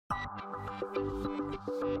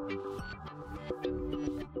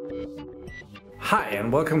Hi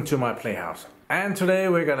and welcome to my PlayHouse. And today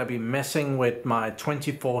we're gonna be messing with my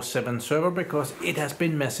 24/7 server because it has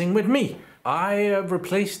been messing with me. I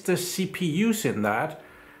replaced the CPUs in that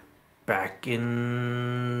back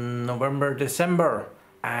in November, December,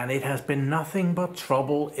 and it has been nothing but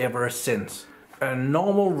trouble ever since.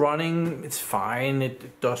 Normal running, it's fine,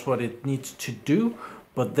 it does what it needs to do,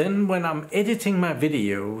 but then when I'm editing my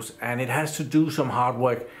videos and it has to do some hard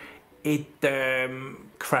work, it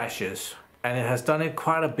crashes. And it has done it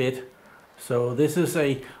quite a bit. So this is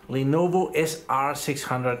a Lenovo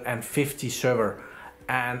SR650 server,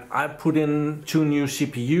 and I put in 2 new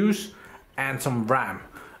CPUs and some RAM.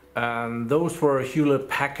 Those were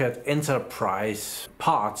Hewlett-Packard Enterprise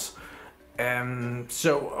parts.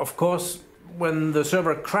 So of course, when the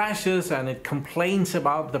server crashes and it complains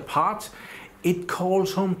about the parts, it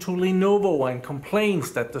calls home to Lenovo and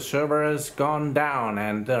complains that the server has gone down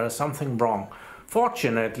and there's something wrong.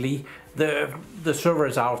 Fortunately, the server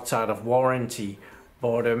is outside of warranty,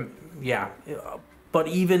 but but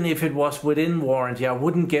even if it was within warranty, I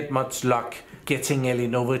wouldn't get much luck getting a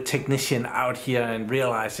Lenovo technician out here and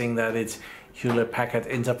realizing that it's Hewlett-Packard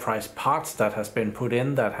Enterprise parts that has been put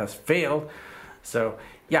in that has failed. So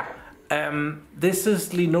yeah, this is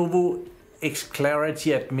Lenovo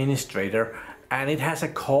XEON Administrator, and it has a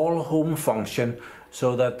call home function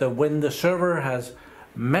so that when the server has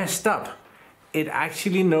messed up, it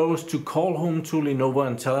actually knows to call home to Lenovo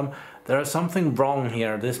and tell them there is something wrong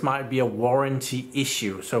here. This might be a warranty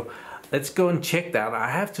issue. So let's go and check that.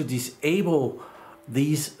 I have to disable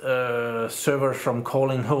these servers from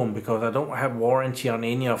calling home because I don't have warranty on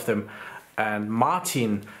any of them. And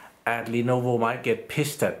Martin at Lenovo might get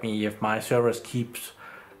pissed at me if my servers keeps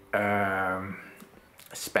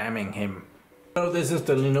spamming him. So this is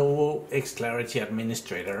the Lenovo XEON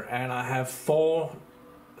Administrator, and I have 4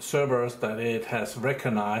 servers that it has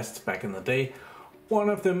recognized back in the day. One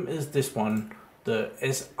of them is this one, the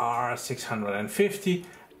SR650,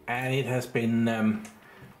 and it has been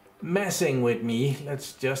messing with me,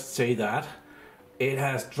 let's just say that. It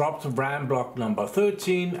has dropped RAM block number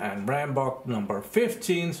 13 and RAM block number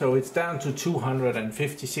 15, so it's down to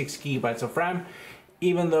 256 gigabytes of RAM,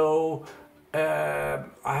 even though I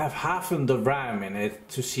have halved the RAM in it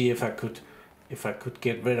to see if I could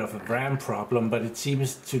get rid of the RAM problem, but it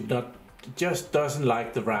seems to not, it just doesn't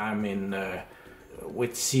like the RAM in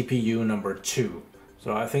with CPU number 2.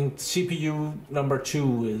 So I think CPU number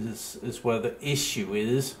 2 is where the issue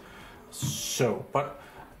is. So, but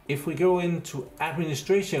if we go into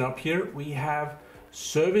administration up here, we have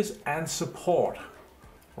service and support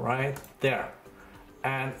right there.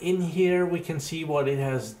 And in here we can see what it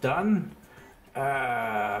has done.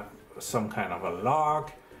 Some kind of a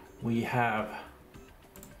log. We have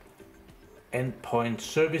endpoint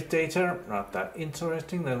service data, not that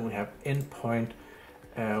interesting. Then we have endpoint,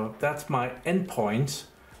 that's my endpoints.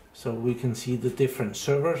 So we can see the different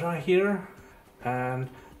servers are here. And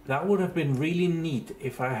that would have been really neat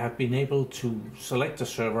if I had been able to select a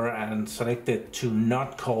server and select it to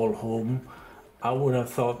not call home. I would have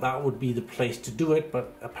thought that would be the place to do it,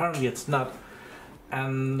 but apparently it's not.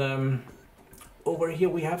 And over here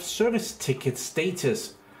we have service ticket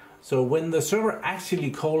status. So when the server actually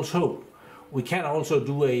calls home, we can also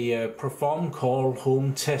do a perform call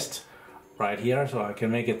home test right here. So I can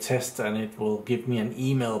make a test and it will give me an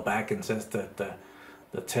email back and says that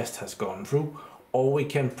the test has gone through. Or we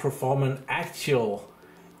can perform an actual,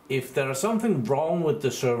 if there is something wrong with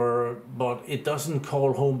the server but it doesn't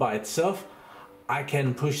call home by itself, I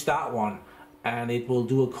can push that one and it will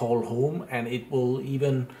do a call home, and it will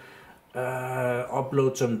even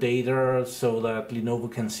upload some data so that Lenovo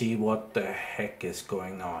can see what the heck is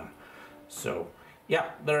going on. So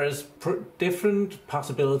yeah, there is different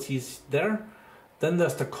possibilities there. Then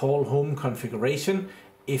there's the call home configuration.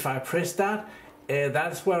 If I press that,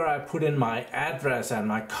 that's where I put in my address and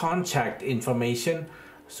my contact information,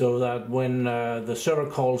 so that when the server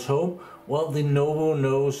calls home, well, Lenovo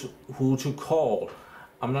knows who to call.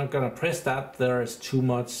 I'm not gonna press that, there is too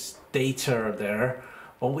much data there.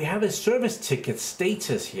 But we have a service ticket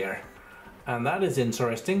status here, and that is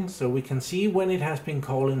interesting. So we can see when it has been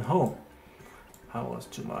calling home. That was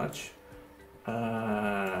too much.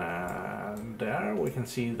 And there we can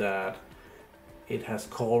see that it has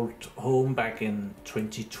called home back in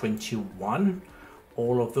 2021.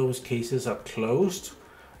 All of those cases are closed.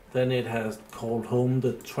 Then it has called home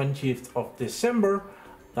the 20th of December.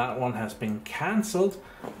 That one has been cancelled.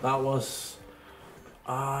 That was,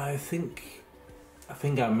 I think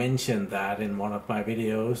I mentioned that in one of my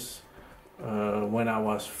videos. when I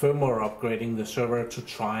was firmware upgrading the server to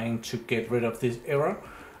trying to get rid of this error,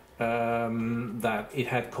 that it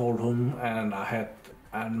had called home, and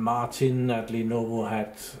Martin at Lenovo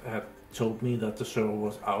had told me that the server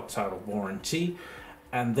was outside of warranty,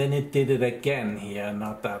 and then it did it again here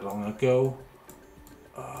not that long ago.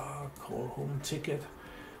 Call home ticket.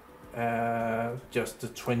 Just the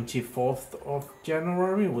 24th of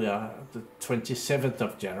January. We are the 27th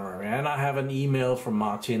of January, and I have an email from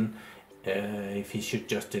Martin if he should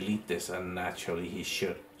just delete this, and naturally he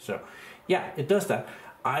should. So yeah, it does that.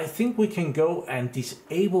 I think we can go and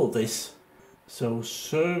disable this. So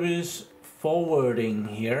service forwarding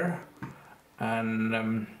here,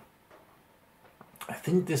 and I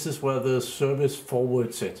think this is where the service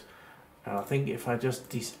forwards it. And I think if I just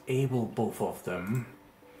disable both of them,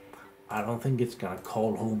 I don't think it's gonna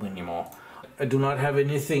call home anymore. I do not have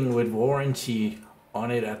anything with warranty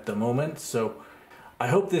on it at the moment, so I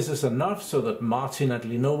hope this is enough so that Martin at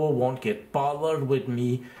Lenovo won't get bothered with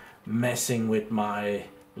me messing with my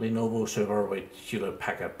Lenovo server with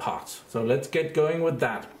Hewlett-Packard parts. So let's get going with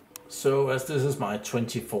that. So as this is my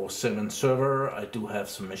 24/7 server, I do have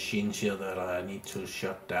some machines here that I need to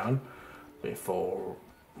shut down before,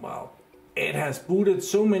 well, it has booted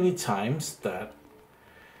so many times that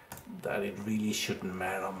it really shouldn't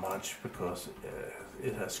matter much, because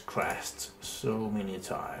it has crashed so many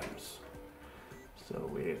times. So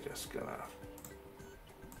we're just gonna,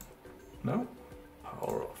 no,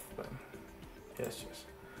 power off then. Yes.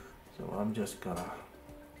 So I'm just gonna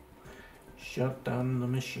shut down the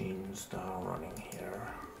machines that are running here.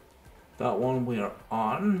 That one we are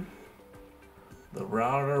on. The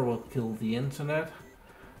router will kill the internet.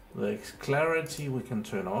 The clarity we can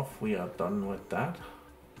turn off. We are done with that.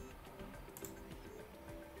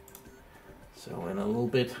 So in a little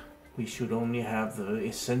bit we should only have the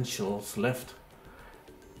essentials left,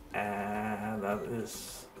 and that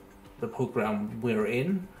is the program we're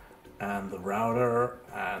in and the router,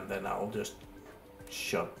 and then I'll just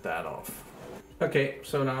shut that off. Okay,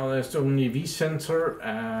 so now there's only vCenter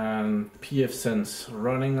and pfSense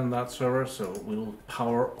running on that server, so we'll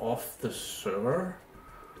power off the server.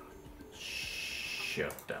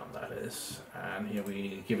 Shut down, that is. And here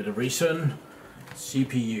we give it a reason.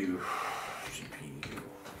 CPU.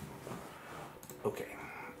 Okay,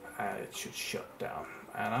 it should shut down.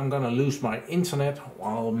 And I'm gonna lose my internet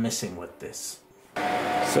while messing with this.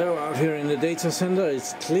 So out here in the data center,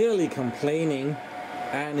 it's clearly complaining,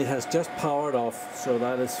 and it has just powered off, so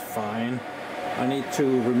that is fine. I need to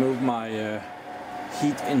remove my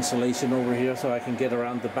heat insulation over here so I can get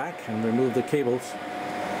around the back and remove the cables.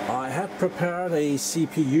 I have prepared a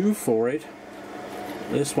CPU for it,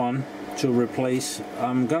 this one, to replace.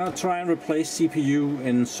 I'm gonna try and replace CPU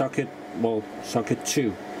in socket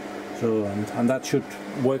 2, so and that should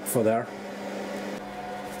work for there.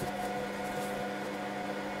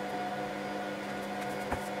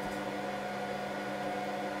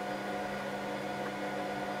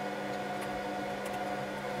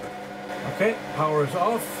 Okay, power is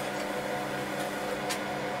off,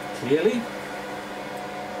 clearly.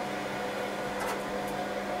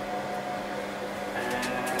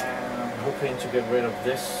 And I'm hoping to get rid of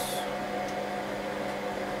this.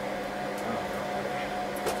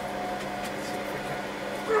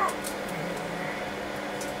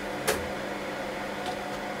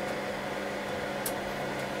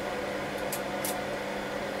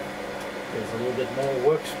 There's a little bit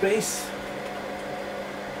more workspace.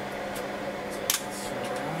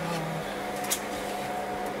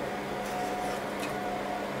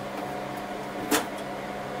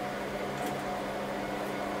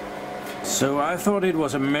 So I thought it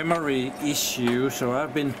was a memory issue, so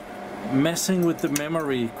I've been messing with the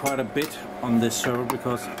memory quite a bit on this server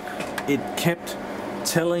because it kept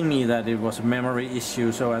telling me that it was a memory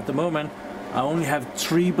issue. So at the moment I only have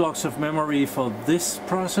 3 blocks of memory for this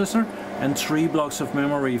processor and 3 blocks of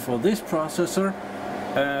memory for this processor.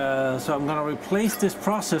 So I'm gonna replace this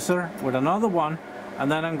processor with another one, and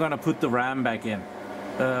then I'm gonna put the RAM back in.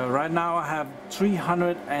 Right now I have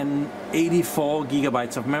 384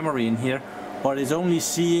 gigabytes of memory in here, but it's only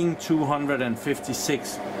seeing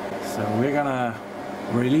 256. So we're gonna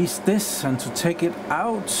release this, and to take it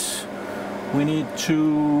out we need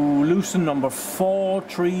to loosen number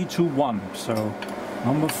 4321. So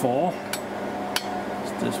number 4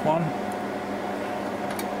 is this one.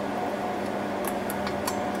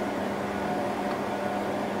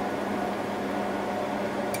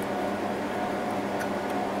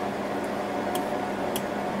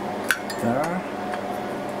 There,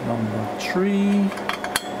 number 3,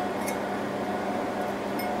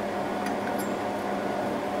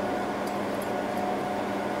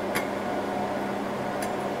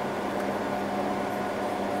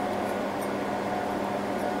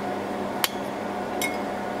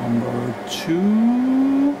 Number 2.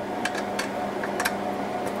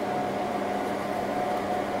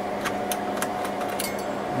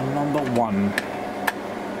 And number 1.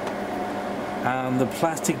 And the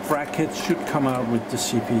plastic bracket should come out with the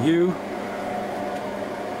CPU.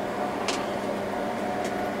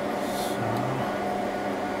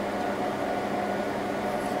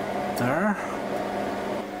 There.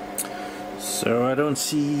 So I don't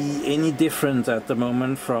see any difference at the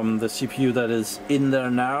moment from the CPU that is in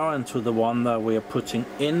there now and to the one that we are putting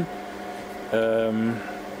in.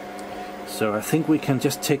 So I think we can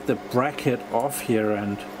just take the bracket off here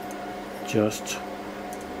and just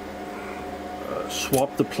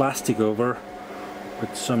swap the plastic over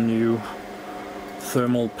with some new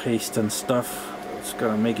thermal paste and stuff. It's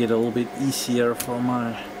gonna make it a little bit easier for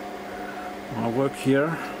my work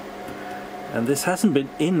here. And this hasn't been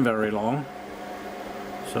in very long,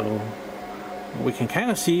 so we can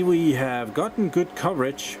kind of see we have gotten good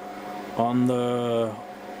coverage on the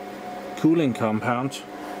cooling compound.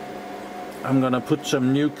 I'm gonna put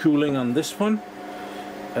some new cooling on this one.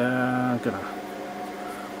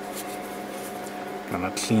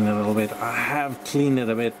 Gonna clean it a little bit. I have cleaned it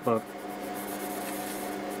a bit, but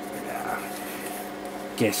yeah,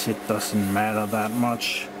 guess it doesn't matter that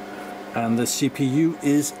much. And the CPU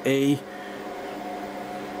is a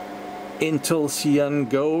Intel XEON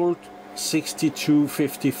GOLD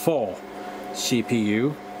 6254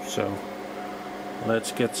 CPU, so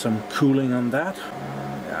let's get some cooling on that.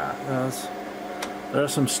 Yeah,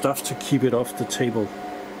 there's some stuff to keep it off the table.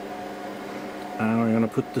 And we're gonna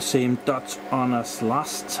put the same dots on as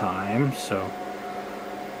last time, so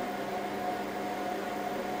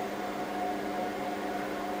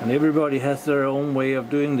and everybody has their own way of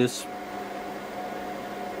doing this.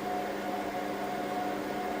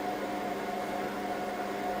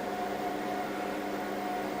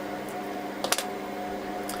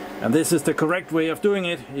 And this is the correct way of doing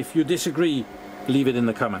it. If you disagree, leave it in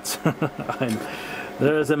the comments.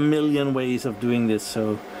 There's a million ways of doing this,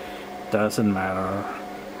 so it doesn't matter.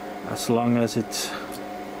 As long as it's...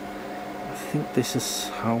 I think this is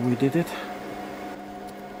how we did it.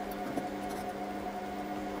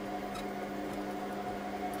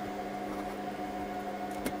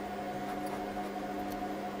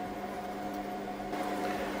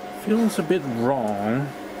 Feels a bit wrong.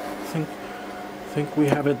 I think we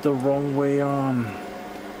have it the wrong way on.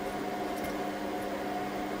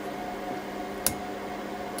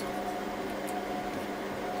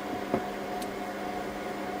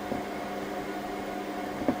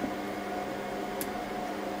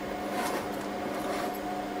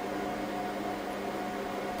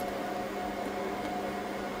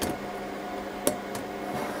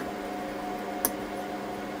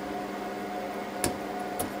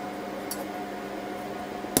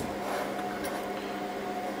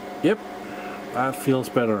 Yep, that feels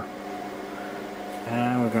better.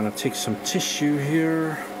 And we're gonna take some tissue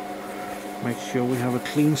here, make sure we have a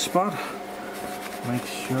clean spot, make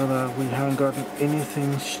sure that we haven't gotten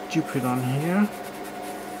anything stupid on here.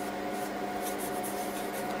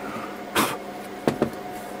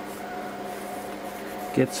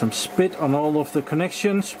 Get some spit on all of the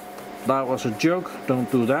connections. That was a joke,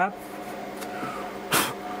 don't do that.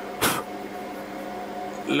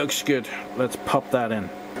 Looks good, let's pop that in.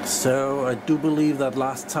 So I do believe that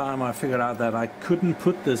last time I figured out that I couldn't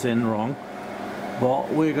put this in wrong, but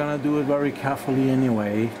we're gonna do it very carefully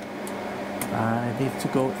anyway. It needs to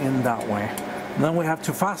go in that way. And then we have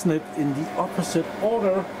to fasten it in the opposite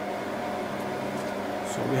order.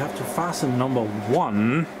 So we have to fasten number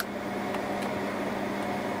 1.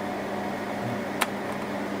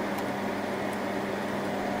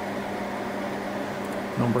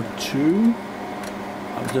 Number 2.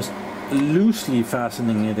 I'm just loosely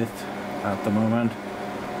fastening it at the moment.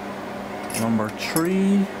 Number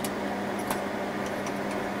 3.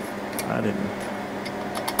 I didn't.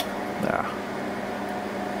 There.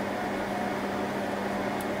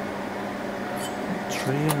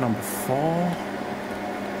 3 and number 4.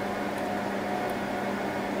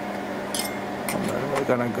 And then we're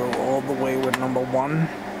gonna go all the way with number 1.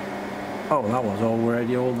 Oh, that was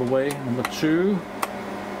already all the way. Number 2.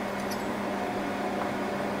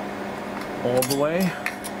 All the way.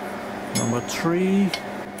 Number 3.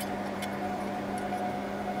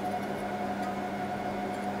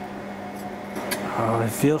 Oh, it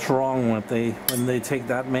feels wrong when they take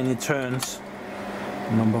that many turns.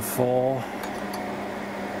 Number 4.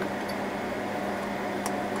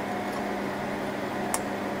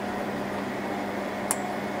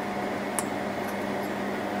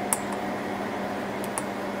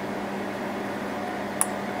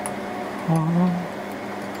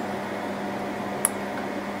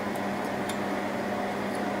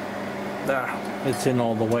 There, it's in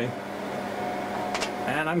all the way.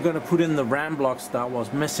 And I'm gonna put in the RAM blocks that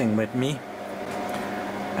was messing with me.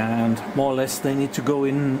 And more or less they need to go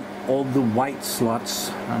in all the white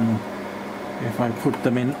slots. And if I put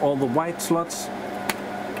them in all the white slots,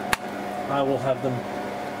 I will have them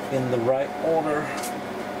in the right order.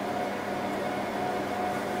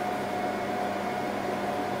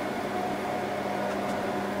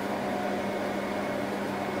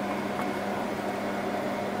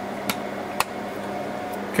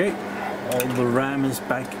 Okay, all the RAM is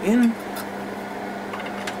back in.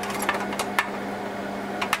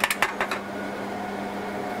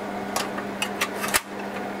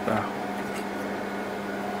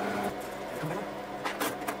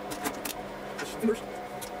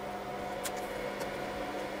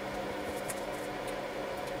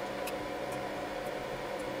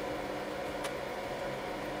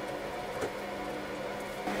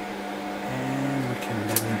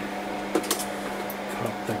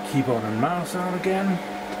 Keyboard and mouse out again.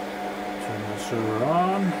 Turn the server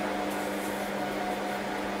on.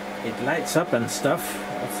 It lights up and stuff.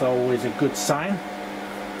 That's always a good sign.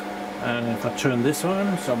 And if I turn this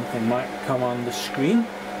on, something might come on the screen.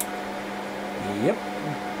 Yep.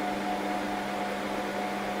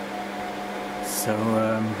 So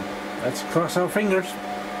let's cross our fingers.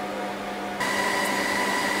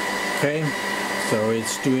 Okay, so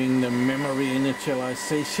it's doing the memory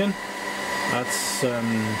initialization. That's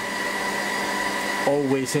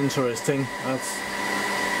always interesting. That's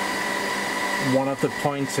one of the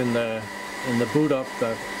points in the boot up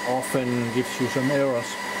that often gives you some errors.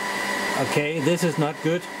 Okay, this is not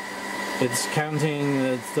good. It's counting,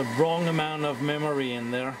 it's the wrong amount of memory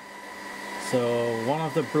in there. So one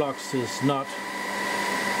of the blocks is not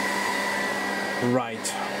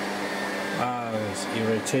right. That's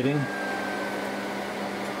irritating.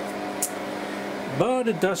 But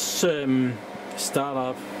it does start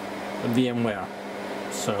up VMware,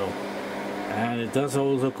 so, and it does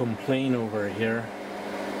also complain over here.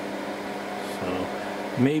 So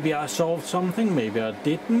maybe I solved something, maybe I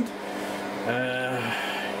didn't.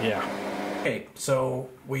 Yeah. Okay, so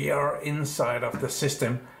we are inside of the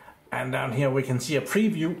system, and down here we can see a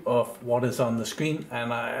preview of what is on the screen,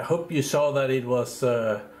 and I hope you saw that it was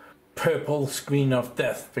a purple screen of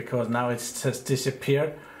death, because now it has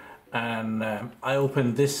disappeared. And I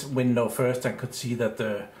opened this window first and could see that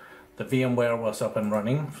the VMware was up and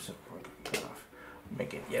running. So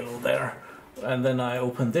make it yellow there. And then I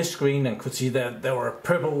opened this screen and could see that there were a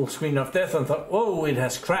purple screen of death and thought, whoa, it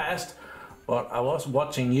has crashed. But I was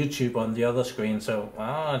watching YouTube on the other screen, so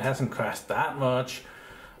it hasn't crashed that much.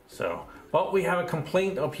 So, but we have a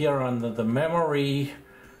complaint up here under the memory.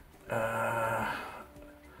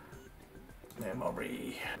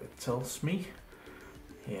 It tells me.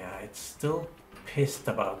 Yeah, it's still pissed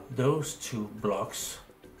about those two blocks.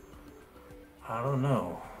 I don't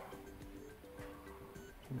know.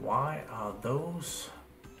 Why are those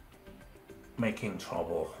making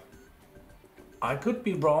trouble? I could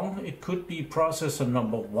be wrong. It could be processor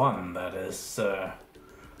number 1 that is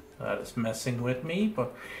messing with me,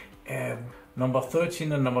 but number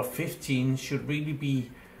 13 and number 15 should really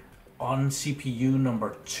be on CPU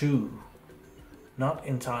number 2. Not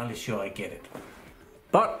entirely sure I get it.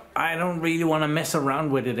 But I don't really want to mess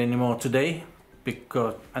around with it anymore today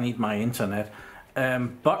because I need my internet.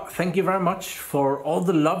 But thank you very much for all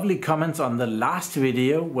the lovely comments on the last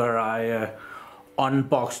video where I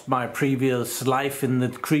unboxed my previous life in the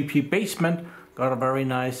creepy basement. Got a very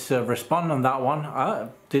nice response on that one. I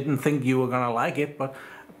didn't think you were gonna like it, but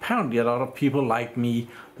apparently a lot of people like me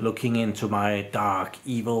looking into my dark,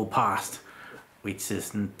 evil past, which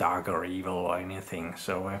isn't dark or evil or anything.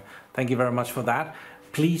 So thank you very much for that.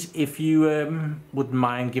 Please, if you wouldn't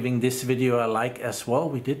mind giving this video a like as well.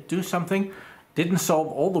 We did do something. Didn't solve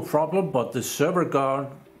all the problem, but the server guard,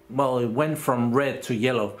 well, it went from red to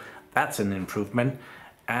yellow. That's an improvement.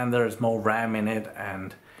 And there's more RAM in it,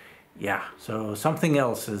 and yeah, so something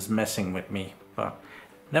else is messing with me. But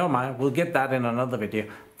never mind, we'll get that in another video.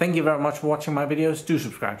 Thank you very much for watching my videos. Do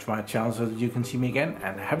subscribe to my channel so that you can see me again,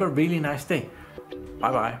 and have a really nice day.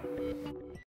 Bye bye.